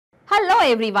Hello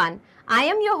everyone, I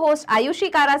am your host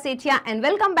Ayushi Karasetia and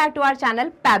welcome back to our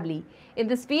channel Pabbly. In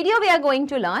this video we are going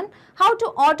to learn how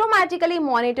to automatically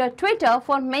monitor Twitter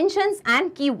for mentions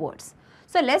and keywords.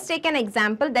 So let's take an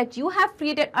example that you have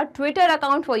created a Twitter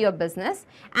account for your business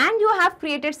and you have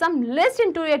created some list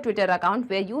into your Twitter account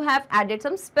where you have added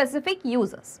some specific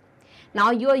users.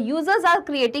 Now your users are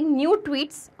creating new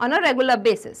tweets on a regular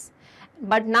basis.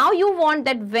 But now you want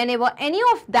that whenever any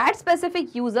of that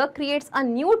specific user creates a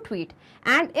new tweet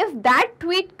and if that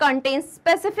tweet contains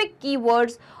specific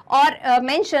keywords or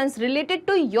mentions related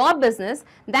to your business,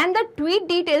 then the tweet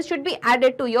details should be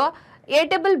added to your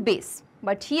Airtable base.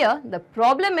 But here the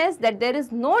problem is that there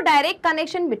is no direct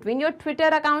connection between your Twitter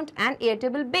account and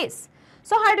Airtable base.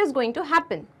 So how it is going to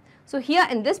happen? So here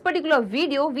in this particular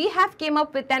video, we have came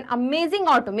up with an amazing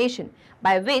automation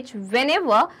by which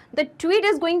whenever the tweet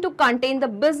is going to contain the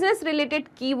business related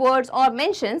keywords or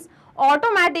mentions,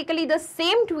 automatically the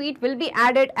same tweet will be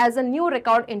added as a new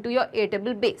record into your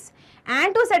Airtable base.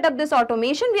 And to set up this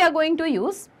automation, we are going to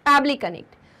use Pabbly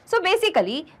Connect. So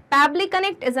basically, Pabbly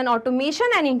Connect is an automation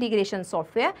and integration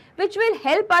software which will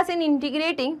help us in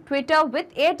integrating Twitter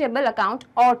with Airtable account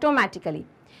automatically.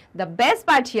 The best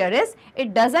part here is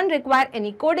it doesn't require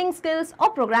any coding skills or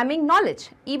programming knowledge.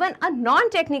 Even a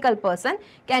non-technical person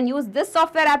can use this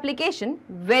software application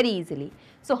very easily.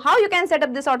 So how you can set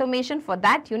up this automation? For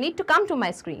that you need to come to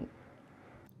my screen.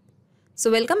 So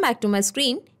welcome back to my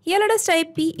screen. Here let us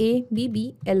type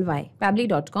Pabbly,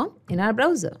 pabbly.com in our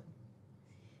browser.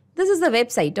 This is the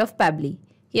website of Pabbly.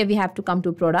 Here we have to come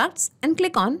to products and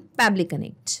click on Pabbly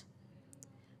Connect.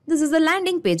 This is the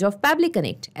landing page of Pabbly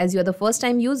Connect. As you are the first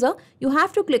time user, you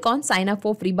have to click on sign up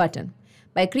for free button.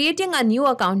 By creating a new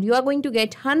account, you are going to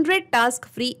get 100 tasks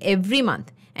free every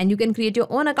month and you can create your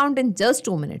own account in just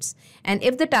 2 minutes. And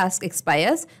if the task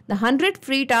expires, the 100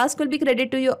 free tasks will be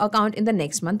credited to your account in the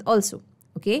next month also.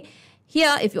 Okay.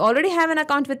 Here, if you already have an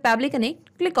account with Pabbly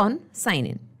Connect, click on sign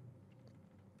in.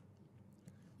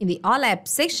 In the all apps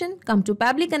section, come to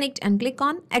Pabbly Connect and click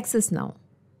on access now.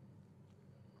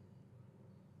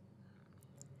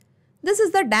 This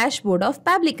is the dashboard of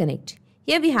Pabbly Connect.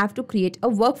 Here we have to create a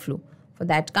workflow. For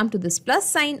that, come to this plus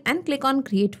sign and click on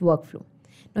create workflow.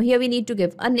 Now here we need to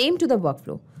give a name to the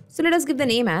workflow. So let us give the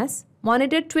name as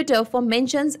monitor Twitter for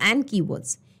mentions and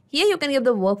keywords. Here you can give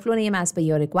the workflow name as per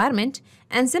your requirement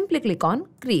and simply click on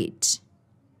create.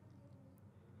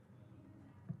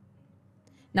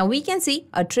 Now we can see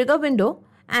a trigger window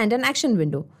and an action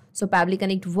window. So Pabbly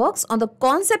Connect works on the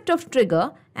concept of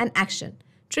trigger and action.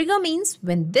 Trigger means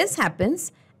when this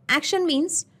happens, action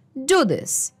means do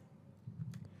this.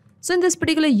 So in this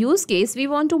particular use case, we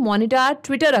want to monitor our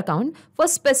Twitter account for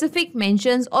specific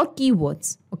mentions or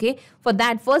keywords. Okay. For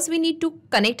that, first we need to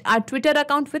connect our Twitter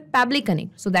account with Pabbly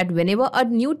Connect so that whenever a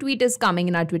new tweet is coming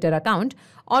in our Twitter account,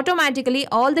 automatically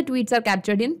all the tweets are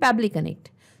captured in Pabbly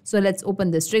Connect. So let's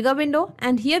open this trigger window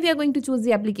and here we are going to choose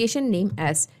the application name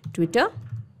as Twitter.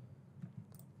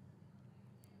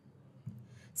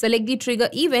 Select the trigger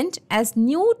event as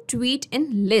new tweet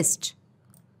in list.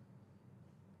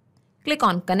 Click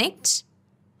on connect.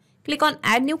 Click on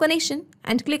add new connection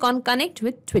and click on connect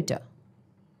with Twitter.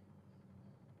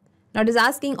 Now it is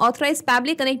asking authorize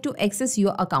Pabbly Connect to access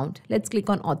your account. Let's click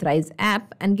on authorize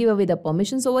app and give away the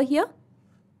permissions over here.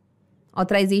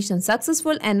 Authorization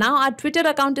successful and now our Twitter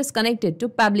account is connected to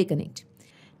Pabbly Connect.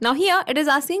 Now here it is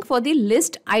asking for the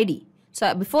list ID.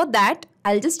 So before that,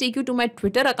 I'll just take you to my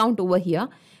Twitter account over here.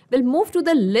 We'll move to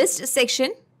the list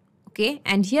section. Okay.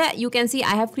 And here you can see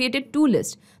I have created 2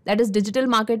 lists. That is digital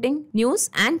marketing, news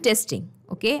and testing.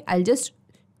 Okay. I'll just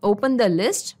open the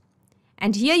list.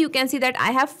 And here you can see that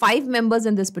I have 5 members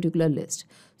in this particular list.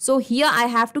 So here I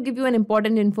have to give you an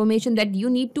important information that you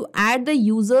need to add the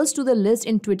users to the list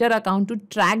in Twitter account to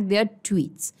track their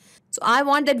tweets. So I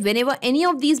want that whenever any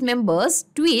of these members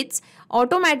tweets,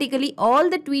 automatically all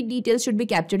the tweet details should be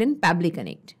captured in Pabbly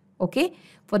Connect. Okay.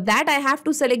 For that I have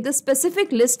to select the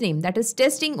specific list name that is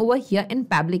testing over here in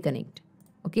Pabbly Connect.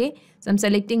 Okay. So I'm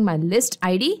selecting my list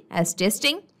ID as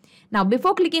testing. Now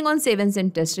before clicking on save and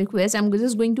send test request, I'm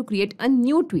just going to create a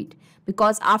new tweet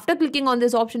because after clicking on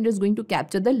this option, it is going to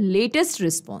capture the latest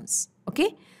response.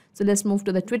 Okay. So let's move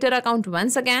to the Twitter account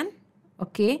once again.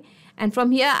 Okay. And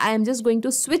from here, I am just going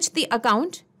to switch the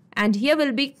account and here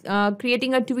we'll be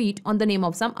creating a tweet on the name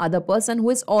of some other person who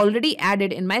is already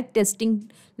added in my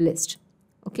testing list.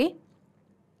 Okay.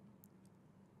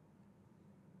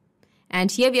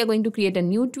 And here we are going to create a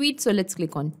new tweet. So let's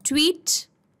click on tweet.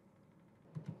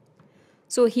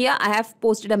 So here I have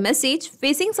posted a message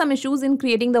facing some issues in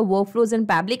creating the workflows in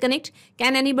Pabbly Connect.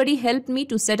 Can anybody help me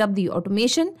to set up the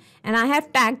automation? And I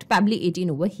have tagged Pabbly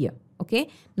 18 over here. Okay,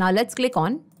 now let's click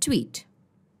on tweet.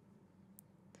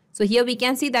 So here we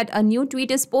can see that a new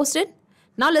tweet is posted.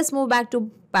 Now let's move back to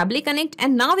Pabbly Connect,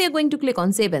 and now we are going to click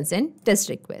on save and send test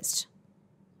request.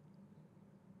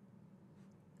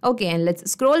 Okay, and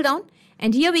let's scroll down,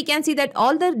 and here we can see that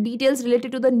all the details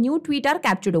related to the new tweet are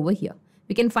captured over here.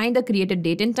 We can find the created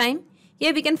date and time.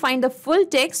 Here we can find the full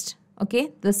text.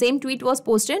 Okay, the same tweet was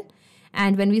posted,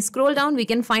 and when we scroll down we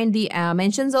can find the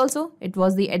mentions also. It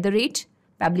was the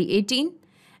 @Pabbly18,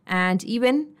 and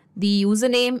even the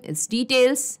username, its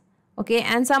details, okay,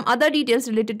 and some other details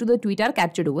related to the tweet are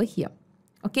captured over here.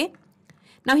 Okay,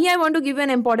 now here I want to give you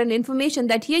an important information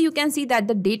that here you can see that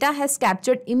the data has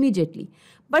captured immediately,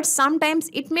 but sometimes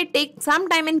it may take some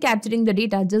time in capturing the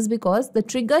data just because the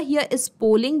trigger here is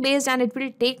polling based and it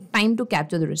will take time to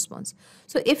capture the response.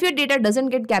 So if your data doesn't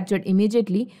get captured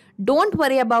immediately, don't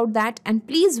worry about that, and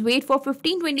please wait for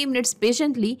 15-20 minutes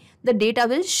patiently. The data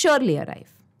will surely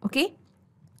arrive. Okay.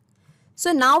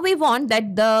 So now we want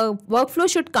that the workflow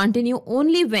should continue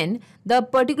only when the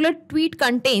particular tweet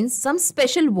contains some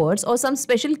special words or some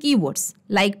special keywords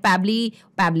like Pabbly,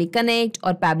 Pabbly Connect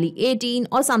or Pabbly18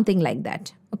 or something like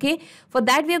that. Okay, for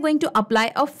that we are going to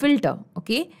apply a filter.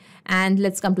 Okay, and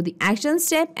let's come to the action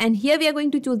step, and here we are going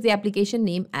to choose the application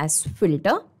name as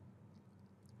filter.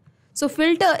 So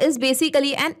filter is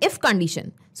basically an if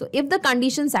condition. So if the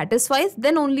condition satisfies,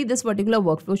 then only this particular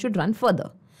workflow should run further.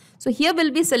 So here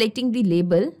we'll be selecting the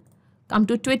label, come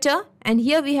to Twitter, and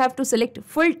here we have to select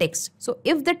full text. So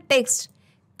if the text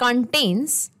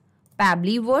contains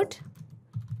Pabbly word,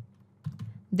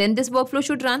 then this workflow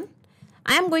should run.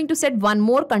 I am going to set one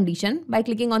more condition by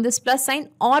clicking on this plus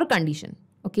sign or condition.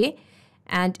 Okay,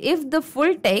 and if the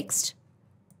full text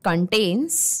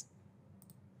contains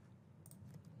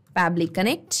Pabbly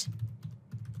Connect,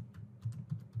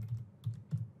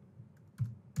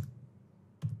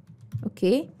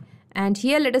 okay, and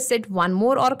here let us set one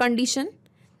more or condition,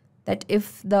 that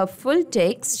if the full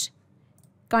text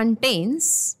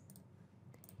contains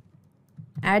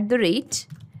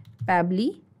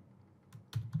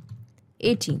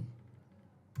 @Pabbly18.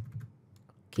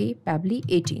 Okay,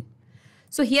 Pabbly18.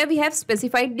 So here we have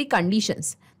specified the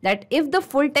conditions that if the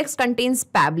full text contains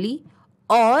Pabbly,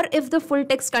 or if the full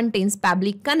text contains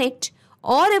Pabbly Connect,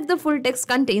 or if the full text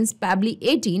contains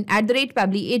Pabbly18,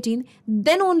 @Pabbly18,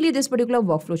 then only this particular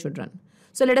workflow should run.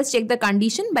 So let us check the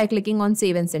condition by clicking on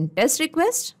save and send test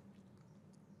request.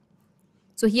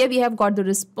 So here we have got the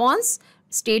response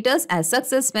status as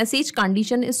success message,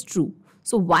 condition is true.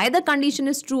 So why the condition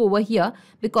is true over here?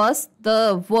 Because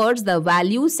the words, the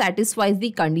value satisfies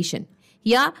the condition.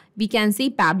 Here we can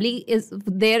see Pabbly is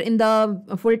there in the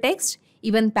full text,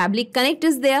 even Pabbly Connect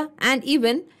is there, and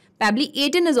even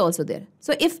Pabbly18 is also there.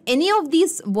 So if any of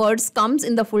these words comes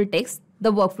in the full text,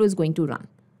 the workflow is going to run.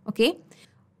 Okay.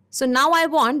 So now I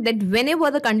want that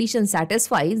whenever the condition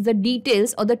satisfies, the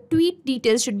details or the tweet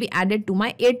details should be added to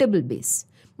my Airtable base.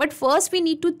 But first we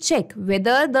need to check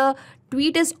whether the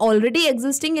tweet is already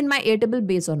existing in my Airtable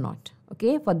base or not.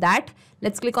 Okay. For that,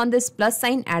 let's click on this plus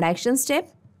sign add action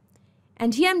step.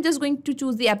 And here I'm just going to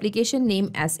choose the application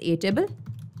name as Airtable.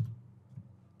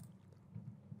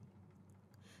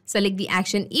 Select the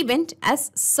action event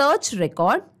as search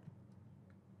record.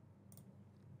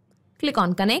 Click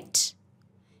on connect.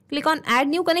 Click on add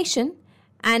new connection.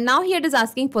 And now here it is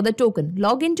asking for the token.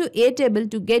 Log into Airtable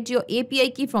to get your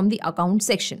API key from the account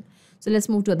section. So let's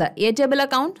move to the Airtable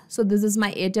account. So this is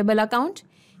my Airtable account.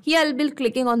 Here I'll be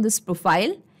clicking on this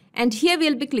profile. And here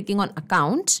we'll be clicking on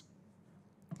account.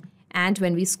 And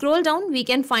when we scroll down, we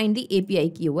can find the API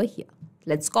key over here.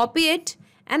 Let's copy it.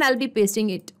 And I'll be pasting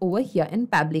it over here in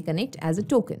Pabbly Connect as a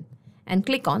token. And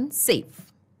click on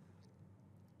save.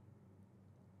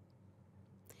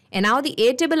 And now the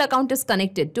Airtable account is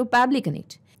connected to Pabbly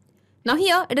Connect. Now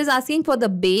here it is asking for the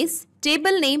base,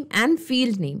 table name and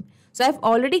field name. So I've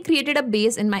already created a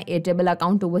base in my Airtable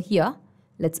account over here.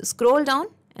 Let's scroll down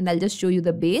and I'll just show you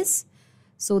the base.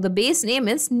 So the base name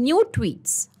is new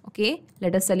tweets. Okay,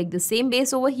 let us select the same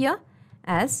base over here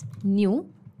as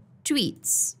new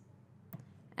tweets.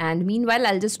 And meanwhile,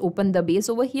 I'll just open the base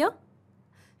over here.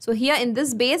 So here in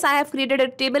this base, I have created a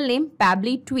table name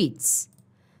Pabbly tweets.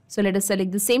 So let us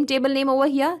select the same table name over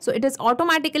here. So it is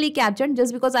automatically captured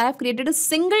just because I have created a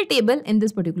single table in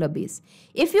this particular base.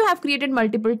 If you have created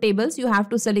multiple tables, you have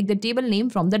to select the table name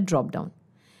from the drop down.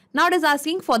 Now it is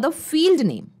asking for the field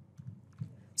name.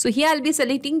 So here I'll be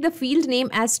selecting the field name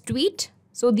as tweet.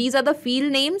 So these are the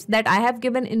field names that I have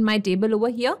given in my table over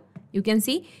here. You can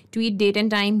see tweet date and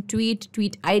time,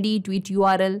 tweet ID, tweet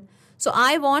URL. So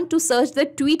I want to search the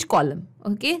tweet column.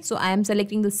 Okay, so I am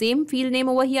selecting the same field name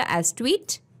over here as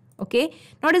tweet. Okay.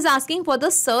 Now it is asking for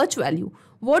the search value.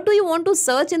 What do you want to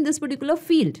search in this particular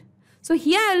field? So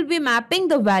here I will be mapping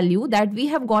the value that we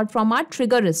have got from our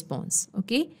trigger response.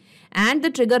 Okay. And the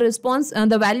trigger response,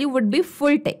 the value would be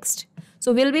full text.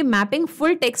 So we'll be mapping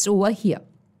full text over here.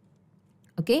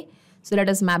 Okay. So let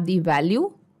us map the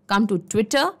value, come to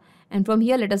Twitter, and from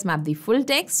here let us map the full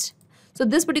text. So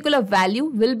this particular value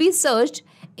will be searched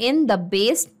in the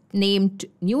base named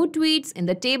new tweets, in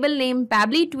the table name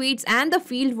Pabbly tweets, and the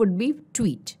field would be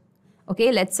tweet.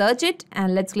 Okay, let's search it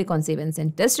and let's click on save and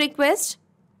send test request.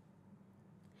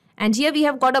 And here we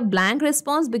have got a blank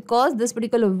response because this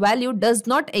particular value does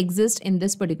not exist in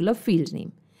this particular field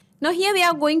name. Now here we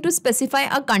are going to specify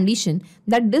a condition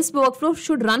that this workflow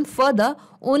should run further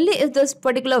only if this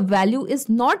particular value is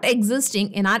not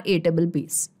existing in our Airtable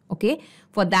base. Okay,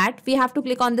 for that we have to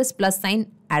click on this plus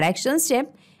sign add action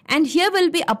step, and here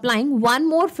we'll be applying one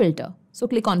more filter. So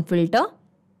click on filter.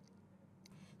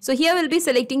 So here we'll be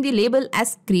selecting the label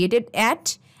as created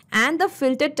at, and the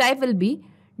filter type will be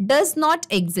does not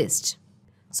exist.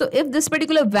 So if this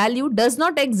particular value does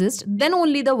not exist, then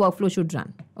only the workflow should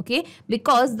run. Okay,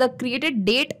 because the created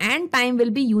date and time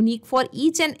will be unique for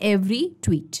each and every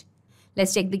tweet.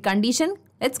 Let's check the condition.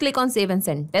 Let's click on save and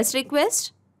send test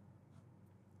request.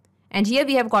 And here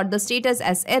we have got the status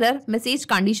as error, message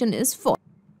condition is false.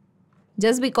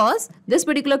 Just because this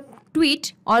particular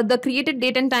tweet or the created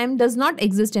date and time does not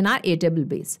exist in our Airtable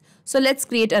base. So let's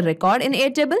create a record in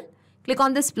Airtable. Click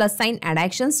on this plus sign add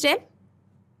action step.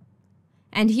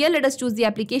 And here let us choose the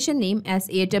application name as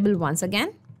Airtable once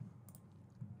again.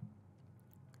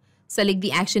 Select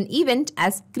the action event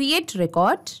as create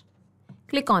record.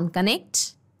 Click on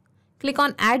connect. Click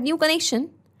on add new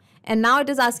connection. And now it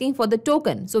is asking for the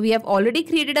token. So we have already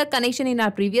created a connection in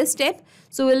our previous step.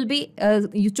 So we'll be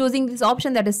choosing this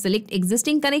option that is select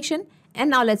existing connection. And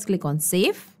now let's click on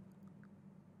save.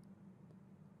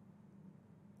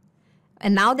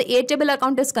 And now the Airtable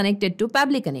account is connected to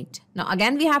Pabbly Connect. Now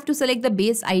again we have to select the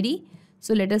base ID.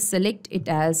 So let us select it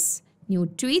as new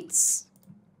tweets.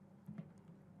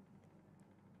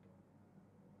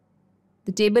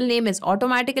 The table name is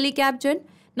automatically captured.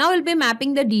 Now we'll be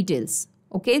mapping the details,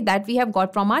 okay, that we have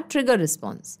got from our trigger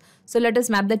response. So let us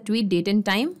map the tweet date and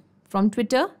time from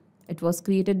Twitter. It was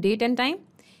created date and time.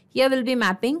 Here we'll be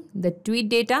mapping the tweet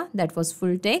data, that was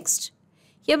full text.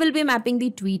 Here we'll be mapping the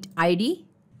tweet ID.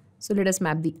 So let us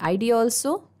map the ID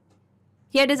also.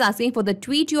 Here it is asking for the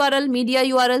tweet URL, media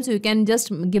URL. So you can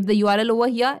just give the URL over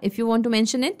here if you want to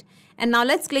mention it. And now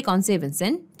let's click on save and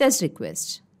send test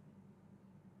request.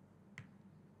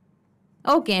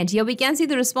 Okay, and here we can see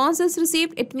the response is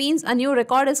received. It means a new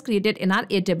record is created in our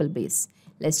Airtable base.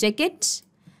 Let's check it.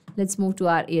 Let's move to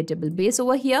our Airtable base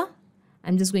over here.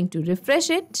 I'm just going to refresh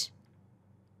it.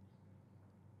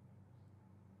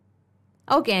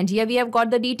 Okay, and here we have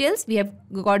got the details. We have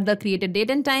got the created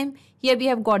date and time. Here we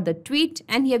have got the tweet,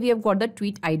 and here we have got the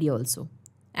tweet ID also.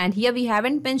 And here we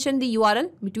haven't mentioned the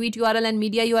URL, tweet URL and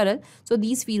media URL. So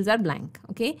these fields are blank.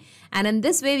 Okay, and in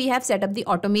this way we have set up the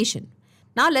automation.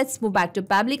 Now let's move back to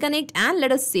Pabbly Connect and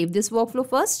let us save this workflow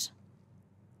first.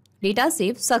 Data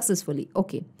saved successfully.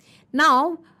 Okay.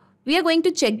 Now we are going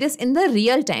to check this in the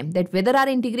real time, that whether our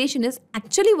integration is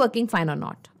actually working fine or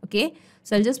not. Okay.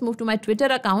 So I'll just move to my Twitter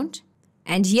account,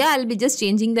 and here I'll be just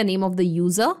changing the name of the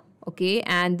user. Okay.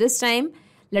 And this time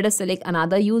let us select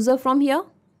another user from here.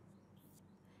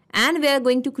 And we are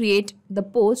going to create the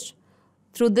post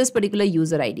through this particular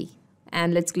user ID.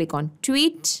 And let's click on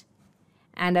tweet.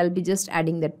 And I'll be just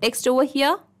adding the text over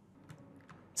here.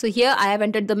 So here I have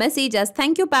entered the message as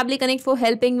thank you Pabbly Connect for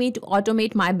helping me to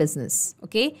automate my business.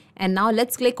 Okay. And now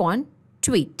let's click on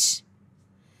tweet.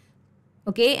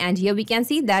 Okay. And here we can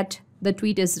see that the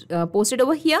tweet is posted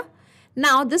over here.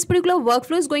 Now this particular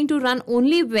workflow is going to run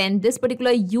only when this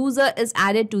particular user is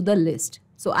added to the list.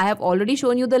 So I have already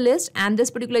shown you the list and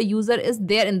this particular user is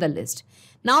there in the list.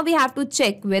 Now we have to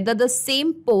check whether the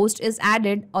same post is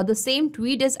added or the same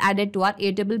tweet is added to our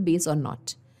Airtable base or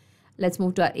not. Let's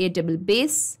move to our Airtable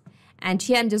base, and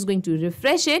here I'm just going to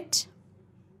refresh it.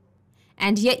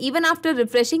 And here even after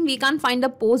refreshing we can't find the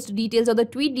post details or the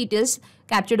tweet details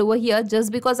captured over here,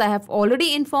 just because I have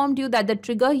already informed you that the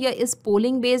trigger here is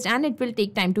polling based and it will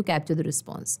take time to capture the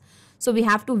response. So we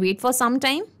have to wait for some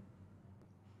time.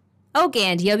 Okay,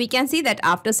 and here we can see that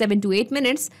after 7 to 8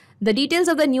 minutes, the details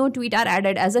of the new tweet are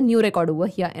added as a new record over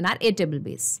here in our Airtable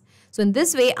base. So in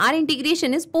this way, our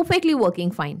integration is perfectly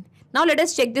working fine. Now let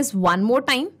us check this one more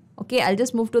time. Okay, I'll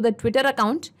just move to the Twitter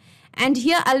account, and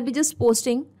here I'll be just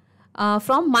posting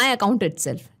from my account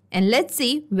itself. And let's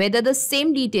see whether the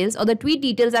same details or the tweet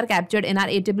details are captured in our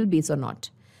Airtable base or not.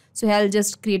 So here I'll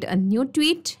just create a new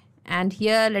tweet and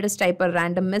here let us type a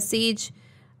random message.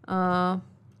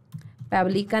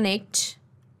 Pabbly Connect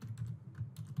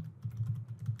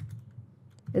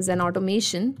is an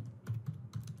automation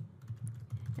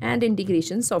and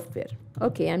integration software.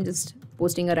 Okay, I'm just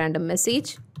posting a random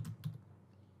message.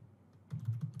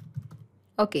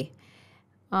 Okay,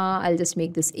 I'll just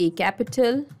make this A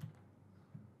capital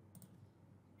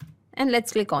and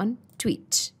let's click on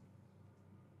tweet.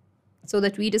 So the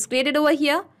tweet is created over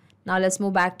here. Now let's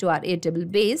move back to our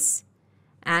Airtable base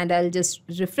and I'll just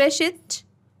refresh it.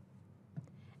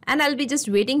 And I'll be just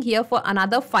waiting here for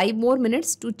another 5 more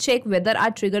minutes to check whether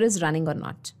our trigger is running or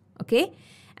not. Okay.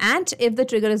 And if the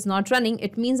trigger is not running,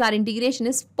 it means our integration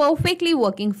is perfectly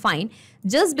working fine,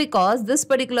 just because this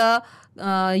particular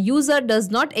user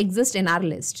does not exist in our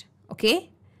list.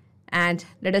 Okay. And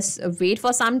let us wait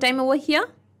for some time over here.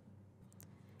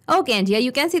 Okay, and here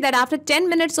you can see that after 10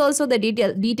 minutes also the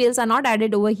details are not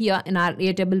added over here in our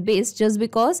Airtable base, just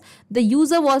because the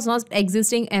user was not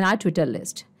existing in our Twitter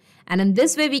list. And in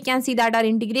this way we can see that our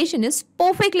integration is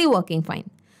perfectly working fine.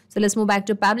 So let's move back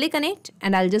to Pabbly Connect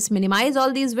and I'll just minimize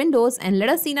all these windows and let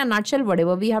us see in a nutshell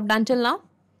whatever we have done till now.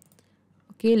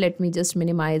 Okay, let me just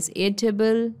minimize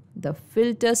Airtable, the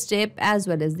filter step as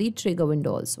well as the trigger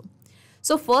window also.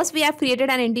 So first we have created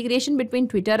an integration between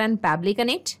Twitter and Pabbly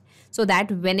Connect, so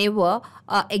that whenever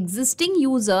an existing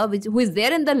user who is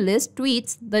there in the list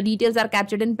tweets, the details are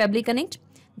captured in Pabbly Connect.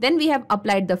 Then we have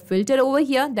applied the filter over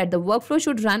here that the workflow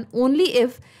should run only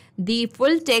if the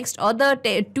full text or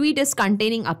the tweet is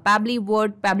containing a Pabbly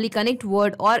word, Pabbly Connect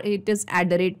word, or it is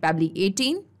 @Pabbly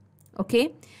 18.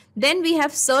 Okay. Then we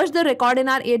have searched the record in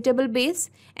our Airtable base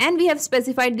and we have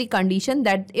specified the condition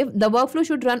that if the workflow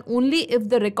should run only if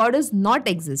the record is not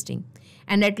existing.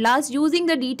 And at last, using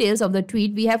the details of the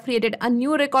tweet, we have created a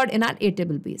new record in our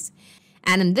Airtable base.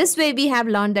 And in this way, we have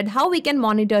learned that how we can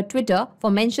monitor Twitter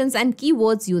for mentions and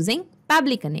keywords using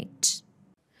Pabbly Connect.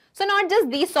 So not just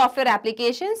these software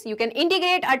applications, you can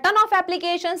integrate a ton of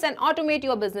applications and automate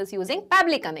your business using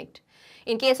Pabbly Connect.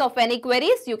 In case of any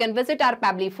queries, you can visit our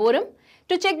Pabbly forum.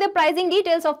 To check the pricing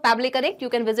details of Pabbly Connect, you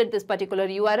can visit this particular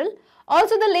URL.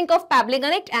 Also, the link of Pabbly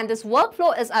Connect and this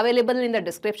workflow is available in the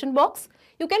description box.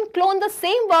 You can clone the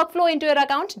same workflow into your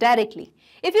account directly.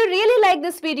 If you really like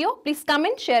this video, please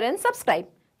comment, share and subscribe.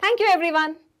 Thank you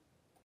everyone.